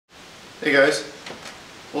Hey guys,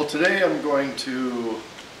 well today I'm going to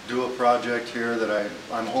do a project here that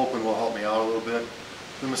I'm hoping will help me out a little bit.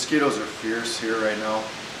 The mosquitoes are fierce here right now,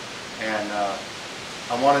 and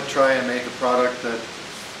I want to try and make a product that,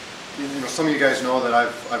 some of you guys know that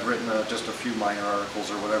I've written just a few minor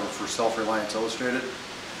articles or whatever for Self-Reliance Illustrated.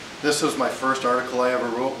 This was my first article I ever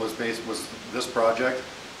wrote, was this project,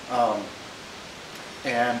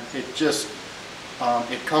 and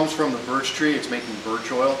it comes from the birch tree. It's making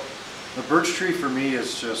birch oil. The birch tree for me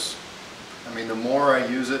is just, the more I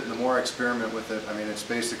use it and the more I experiment with it, it's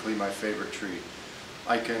basically my favorite tree.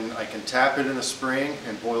 I can tap it in the spring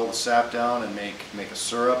and boil the sap down and make a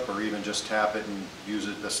syrup, or even just tap it and use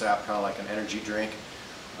the sap kind of like an energy drink.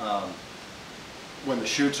 When the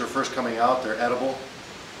shoots are first coming out, they're edible.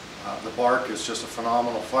 The bark is just a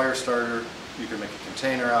phenomenal fire starter. You can make a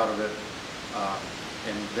container out of it.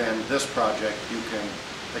 And then this project, you can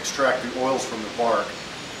extract the oils from the bark,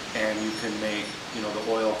 and you can make,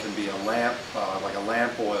 the oil can be a lamp, like a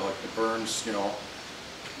lamp oil. It burns, it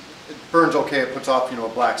burns okay. It puts off, a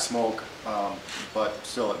black smoke, but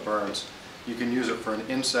still it burns. You can use it for an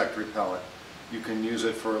insect repellent. You can use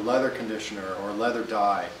it for a leather conditioner or leather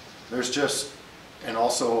dye. There's just, and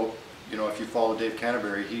also, if you follow Dave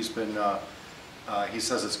Canterbury, he's been, he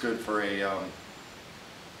says it's good for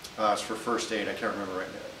it's for first aid. I can't remember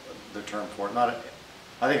the term for it.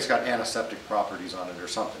 I think it's got antiseptic properties on it or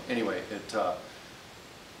something. Anyway,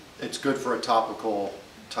 it's good for a topical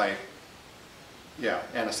type. Yeah,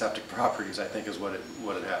 antiseptic properties, I think, is what it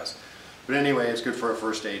has. But anyway, it's good for a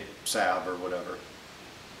first aid salve or whatever.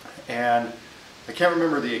 And I can't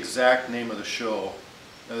remember the exact name of the show.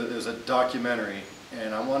 There's a documentary,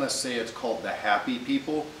 and I want to say it's called The Happy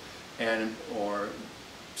People, or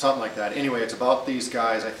something like that. Anyway, it's about these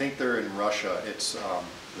guys. I think they're in Russia. It's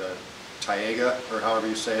the Taiga, or however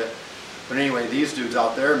you say it. But anyway, these dudes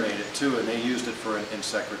out there made it too, and they used it for an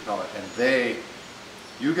insect repellent. And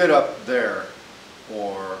you get up there,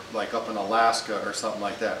 or like up in Alaska or something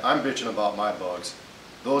like that. I'm bitching about my bugs.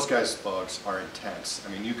 Those guys' bugs are intense.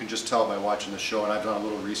 You can just tell by watching the show, and I've done a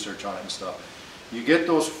little research on it and stuff. You get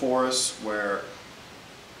those forests where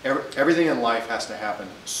everything in life has to happen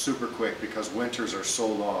super quick because winters are so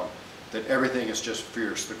long that everything is just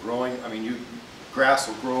fierce. The growing, grass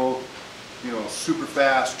will grow, super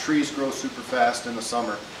fast. Trees grow super fast in the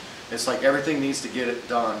summer. It's like everything needs to get it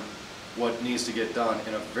done, what needs to get done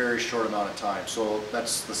in a very short amount of time. So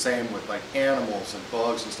that's the same with like animals and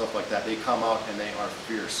bugs and stuff like that. They come out and they are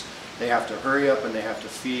fierce. They have to hurry up and they have to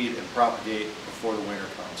feed and propagate before the winter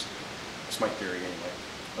comes. That's my theory anyway,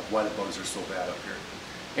 of why the bugs are so bad up here.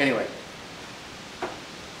 Anyway,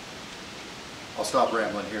 I'll stop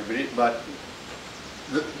rambling here, but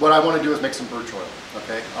what I want to do is make some birch oil,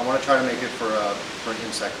 okay? I want to try to make it for an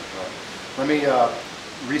insect repellent. Let me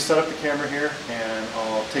reset up the camera here, and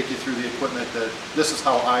I'll take you through the equipment. This is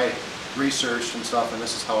how I researched and stuff, and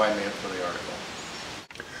this is how I made it for the article.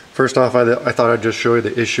 First off, I thought I'd just show you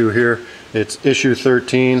the issue here. It's issue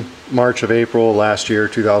 13, March of April last year,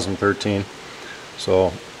 2013.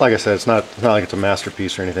 So, like I said, it's not like it's a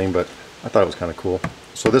masterpiece or anything, but I thought it was kind of cool.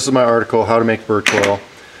 So this is my article, How to Make Birch Oil.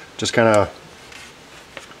 Just kind of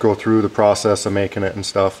go through the process of making it and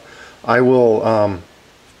stuff. I will, I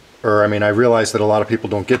realize that a lot of people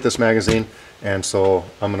don't get this magazine, and so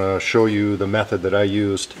I'm going to show you the method that I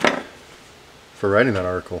used for writing that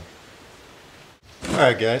article.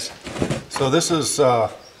 Alright guys, so this is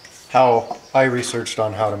how I researched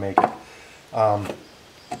on how to make it.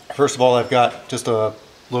 First of all, I've got just a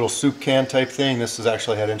little soup can type thing. This has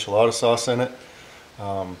actually had enchilada sauce in it.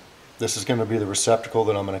 This is going to be the receptacle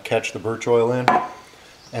that I'm going to catch the birch oil in.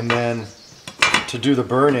 And then to do the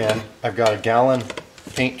burn in, I've got a gallon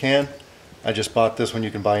paint can. I just bought this one.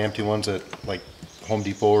 You can buy empty ones at like Home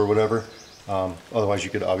Depot or whatever. Otherwise you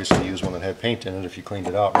could obviously use one that had paint in it if you cleaned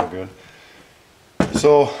it out real good.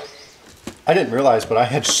 So I didn't realize, but I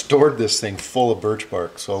had stored this thing full of birch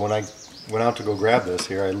bark. So when I went out to go grab this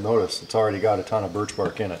here, I noticed it's already got a ton of birch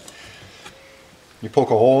bark in it. You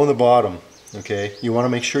poke a hole in the bottom, okay? You want to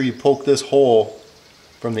make sure you poke this hole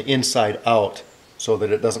from the inside out so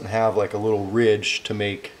that it doesn't have like a little ridge to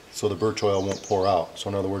make so the birch oil won't pour out. So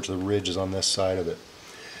in other words, the ridge is on this side of it.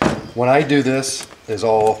 When I do this,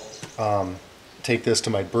 I'll take this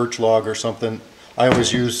to my birch log or something. I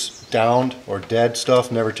always use downed or dead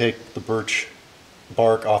stuff, never take the birch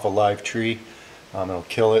bark off a live tree. It'll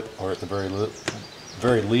kill it, or at the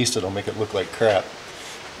very least it'll make it look like crap.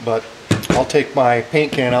 But I'll take my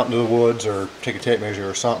paint can out into the woods or take a tape measure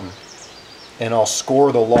or something, and I'll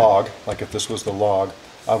score the log. Like if this was the log,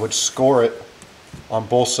 I would score it on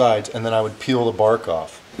both sides, and then I would peel the bark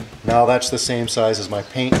off. Now that's the same size as my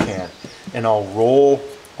paint can. And I'll roll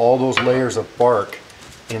all those layers of bark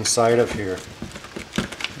inside of here.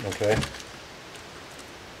 Okay?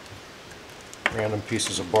 Random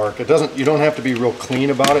pieces of bark. You don't have to be real clean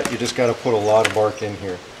about it, you just got to put a lot of bark in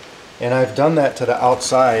here. And I've done that to the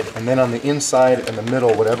outside, and then on the inside and the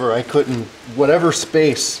middle, whatever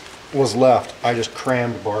space was left, I just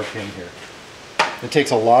crammed bark in here. It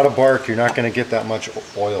takes a lot of bark, you're not going to get that much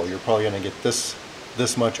oil. You're probably going to get this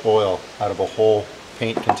much oil out of a whole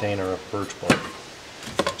paint container of birch bark.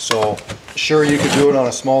 So sure, you could do it on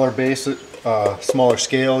a smaller smaller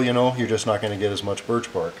scale, you know, you're just not going to get as much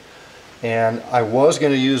birch bark. And I was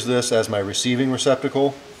going to use this as my receiving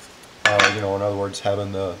receptacle, you know, in other words,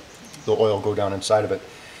 having the oil go down inside of it.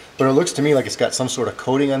 But it looks to me like it's got some sort of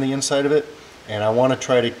coating on the inside of it, and I want to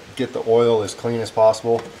try to get the oil as clean as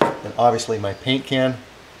possible. And obviously my paint can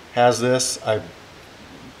has this.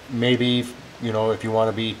 Maybe, you know, if you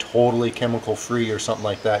want to be totally chemical free or something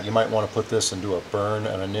like that, you might want to put this and do a burn,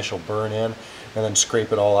 an initial burn in, and then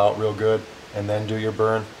scrape it all out real good and then do your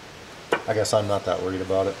burn. I guess I'm not that worried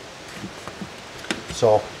about it.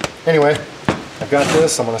 So anyway, I've got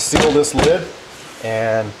this. I'm going to seal this lid,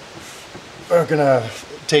 and we're going to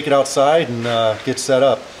take it outside and get set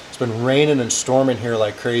up. It's been raining and storming here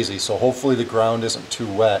like crazy, so hopefully the ground isn't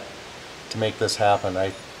too wet to make this happen. I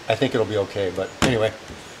think it'll be okay, but anyway,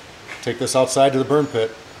 take this outside to the burn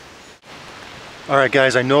pit. Alright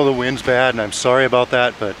guys, I know the wind's bad and I'm sorry about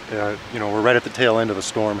that, but you know, we're right at the tail end of the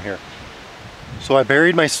storm here. So I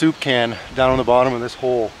buried my soup can down on the bottom of this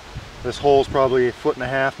hole. This hole is probably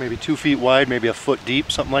 1.5 feet, maybe 2 feet wide, maybe a foot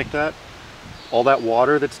deep, something like that. All that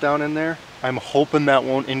water that's down in there, I'm hoping that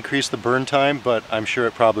won't increase the burn time, but I'm sure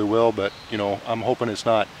it probably will, but you know, I'm hoping it's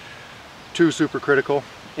not too super critical.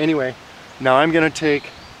 Anyway, now I'm going to take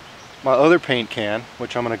my other paint can,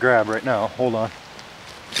 which I'm going to grab right now. Hold on.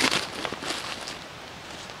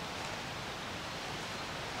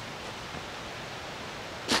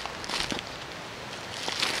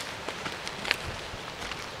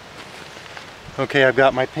 Okay, I've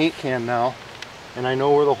got my paint can now, and I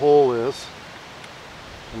know where the hole is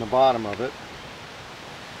in the bottom of it.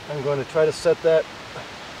 I'm going to try to set that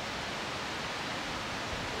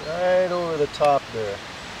right over the top there,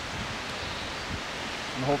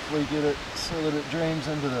 and hopefully get it so that it drains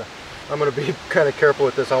into the... I'm going to be kind of careful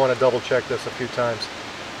with this. I want to double check this a few times,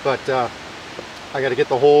 but I got to get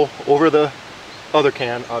the hole over the other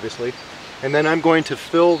can, obviously, and then I'm going to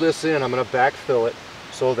fill this in. I'm going to backfill it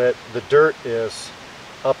so that the dirt is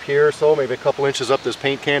up here, so maybe a couple inches up this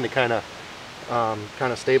paint can to kind of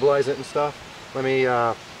stabilize it and stuff. Let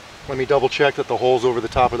me double check that the hole's over the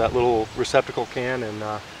top of that little receptacle can,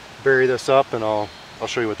 and bury this up, and I'll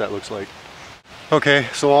show you what that looks like. Okay,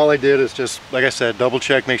 so all I did is just, like I said, double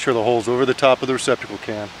check, make sure the hole's over the top of the receptacle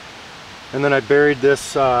can. And then I buried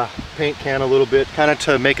this paint can a little bit, kind of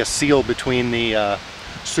to make a seal between the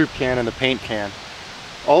soup can and the paint can.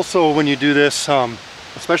 Also, when you do this,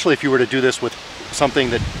 especially if you were to do this with something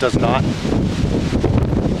that does not...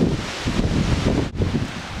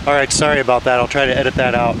 Alright, sorry about that, I'll try to edit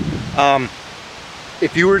that out.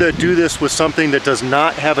 If you were to do this with something that does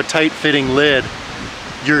not have a tight fitting lid,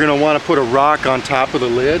 you're going to want to put a rock on top of the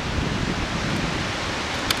lid.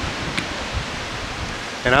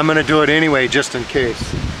 And I'm going to do it anyway, just in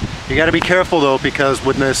case. You got to be careful though, because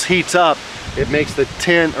when this heats up, it makes the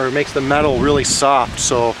tin, or makes the metal really soft,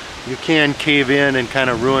 so you can cave in and kind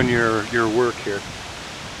of ruin your work here.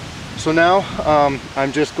 So now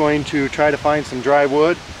I'm just going to try to find some dry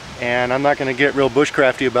wood, and I'm not going to get real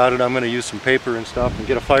bushcrafty about it. I'm going to use some paper and stuff and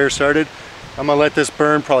get a fire started. I'm going to let this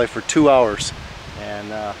burn probably for 2 hours,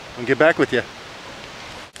 and I'll get back with you.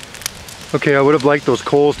 Okay, I would have liked those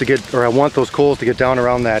coals to get, or I want those coals to get down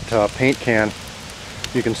around that paint can.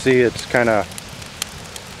 You can see it's kind of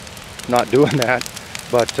not doing that,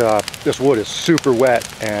 but this wood is super wet,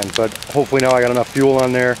 but hopefully now I got enough fuel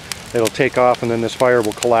on there, it'll take off, and then this fire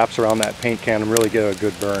will collapse around that paint can and really get a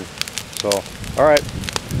good burn. So, alright,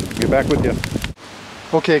 get back with you.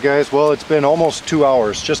 Okay guys, well, it's been almost 2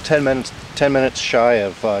 hours, just 10 minutes shy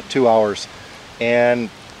of 2 hours, and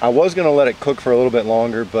I was going to let it cook for a little bit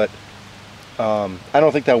longer, but I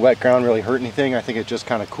don't think that wet ground really hurt anything. I think it just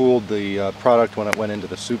kind of cooled the product when it went into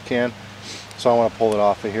the soup can, so I want to pull it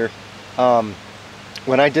off of here.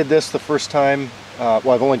 When I did this the first time,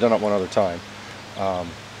 well, I've only done it one other time,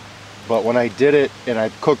 but when I did it and I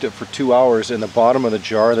cooked it for 2 hours, in the bottom of the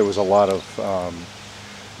jar there was a lot of,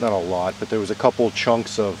 not a lot, but there was a couple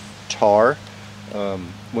chunks of tar.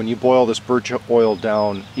 When you boil this birch oil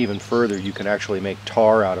down even further, you can actually make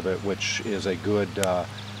tar out of it, which is a good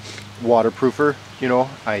waterproofer, you know.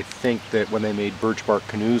 I think that when they made birch bark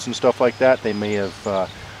canoes and stuff like that, they may have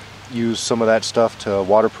used some of that stuff to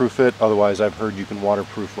waterproof it. Otherwise, I've heard you can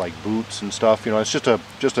waterproof like boots and stuff, you know. It's just a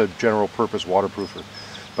general purpose waterproofer.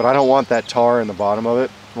 But I don't want that tar in the bottom of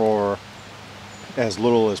it, or as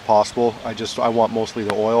little as possible. I want mostly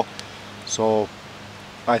the oil. So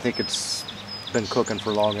I think it's been cooking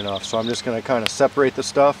for long enough. So I'm just going to kind of separate the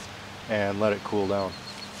stuff and let it cool down.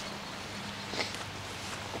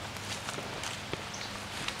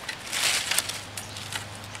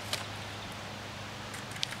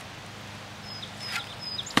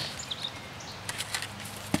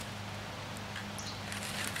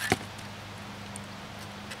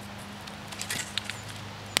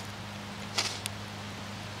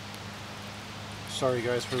 Sorry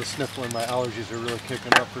guys for the sniffling, my allergies are really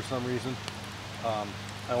kicking up for some reason.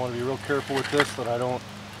 I want to be real careful with this that I don't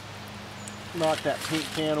knock that paint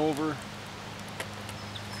can over.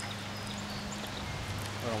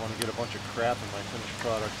 I don't want to get a bunch of crap in my finished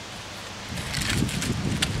product.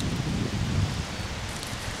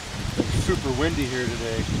 It's super windy here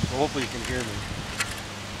today, so hopefully you can hear me.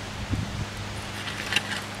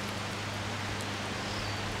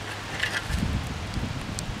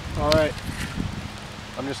 Alright.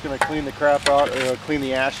 I'm just going to clean the crap out, clean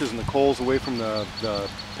the ashes and the coals away from the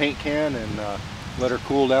paint can and let her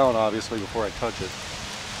cool down, obviously, before I touch it.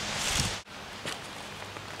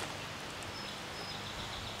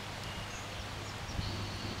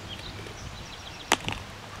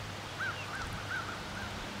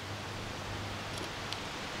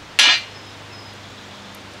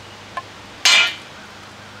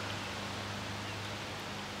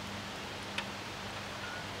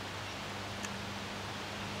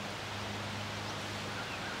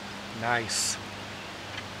 Nice.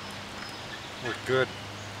 Worked good.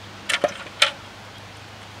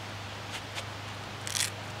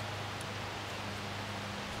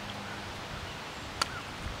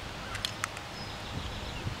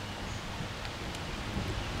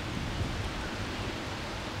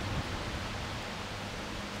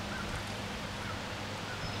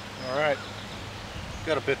 All right.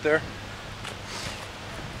 Got a bit there.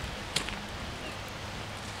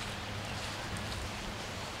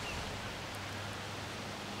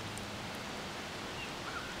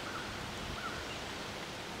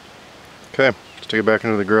 Okay, let's take it back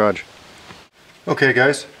into the garage. Okay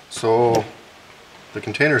guys, so the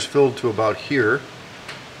container's filled to about here,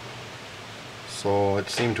 so it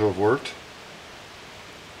seemed to have worked.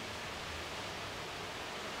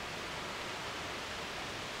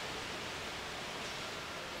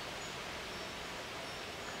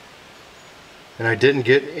 And I didn't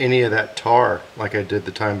get any of that tar like I did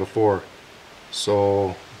the time before,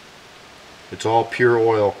 so it's all pure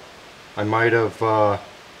oil. I might have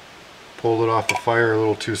pulled it off the fire a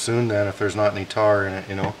little too soon then if there's not any tar in it,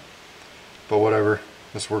 you know. But whatever,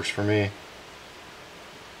 this works for me.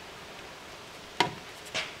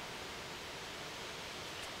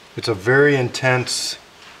 It's a very intense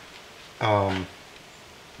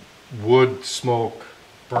wood smoke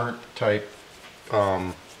burnt type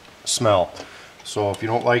smell. So if you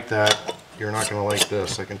don't like that, you're not going to like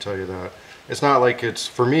this, I can tell you that. It's not like it's,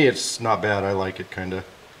 for me it's not bad, I like it kind of.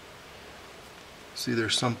 See,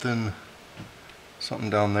 there's something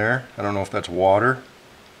down there. I don't know if that's water.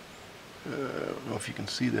 I don't know if you can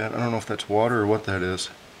see that. I don't know if that's water or what that is.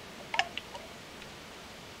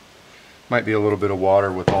 Might be a little bit of water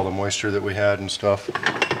with all the moisture that we had and stuff.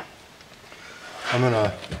 I'm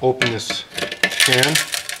gonna open this can.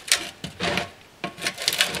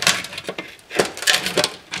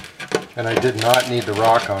 And I did not need the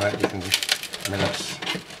rock on it. You can, I mean, it's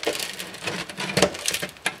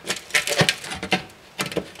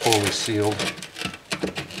totally sealed.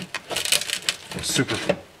 Super,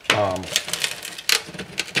 I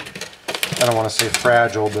don't want to say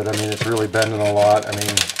fragile, but I mean it's really bending a lot. I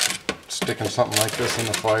mean, sticking something like this in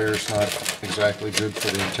the fire is not exactly good for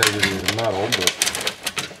the integrity of the metal, but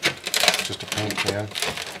it's just a paint can.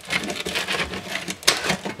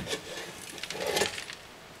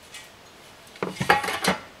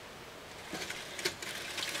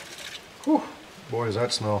 Whew, boy does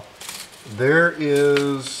that smell. There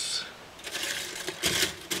is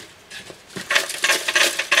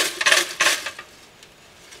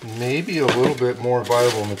maybe a little bit more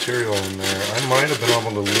viable material in there. I might have been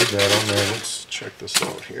able to leave that on there. Let's check this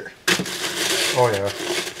out here. Oh yeah.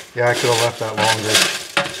 Yeah, I could have left that longer.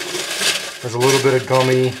 There's a little bit of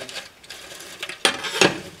gummy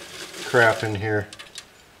crap in here.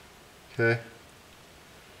 Okay.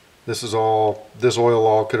 This oil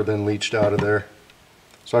all could have been leached out of there.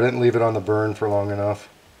 So I didn't leave it on the burn for long enough.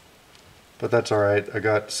 but that's alright. I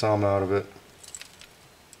got some out of it.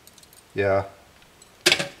 Yeah.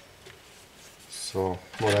 So,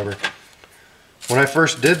 whatever. When I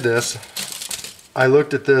first did this, I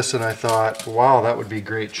looked at this and I thought, wow, that would be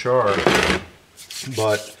great char.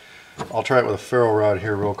 But I'll try it with a ferro rod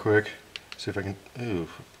here real quick. See if I can, ooh,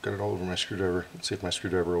 got it all over my screwdriver. Let's see if my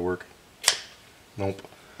screwdriver will work. Nope.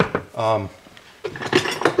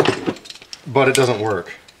 But it doesn't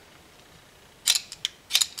work.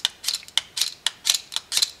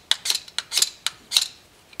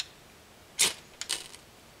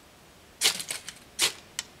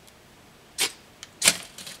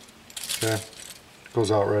 Okay,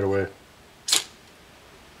 goes out right away.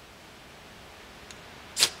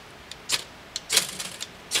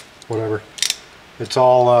 Whatever. It's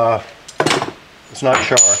all, it's not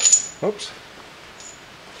char. Oops.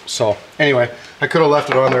 So, anyway, I could have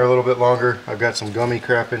left it on there a little bit longer. I've got some gummy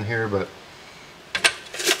crap in here, but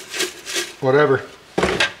whatever.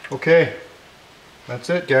 Okay, that's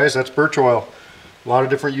it, guys. That's birch oil. A lot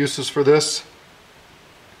of different uses for this.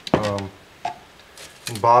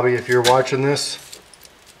 And Bobby, if you're watching this,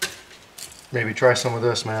 maybe try some of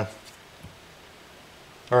this, man.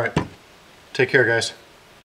 All right, take care, guys.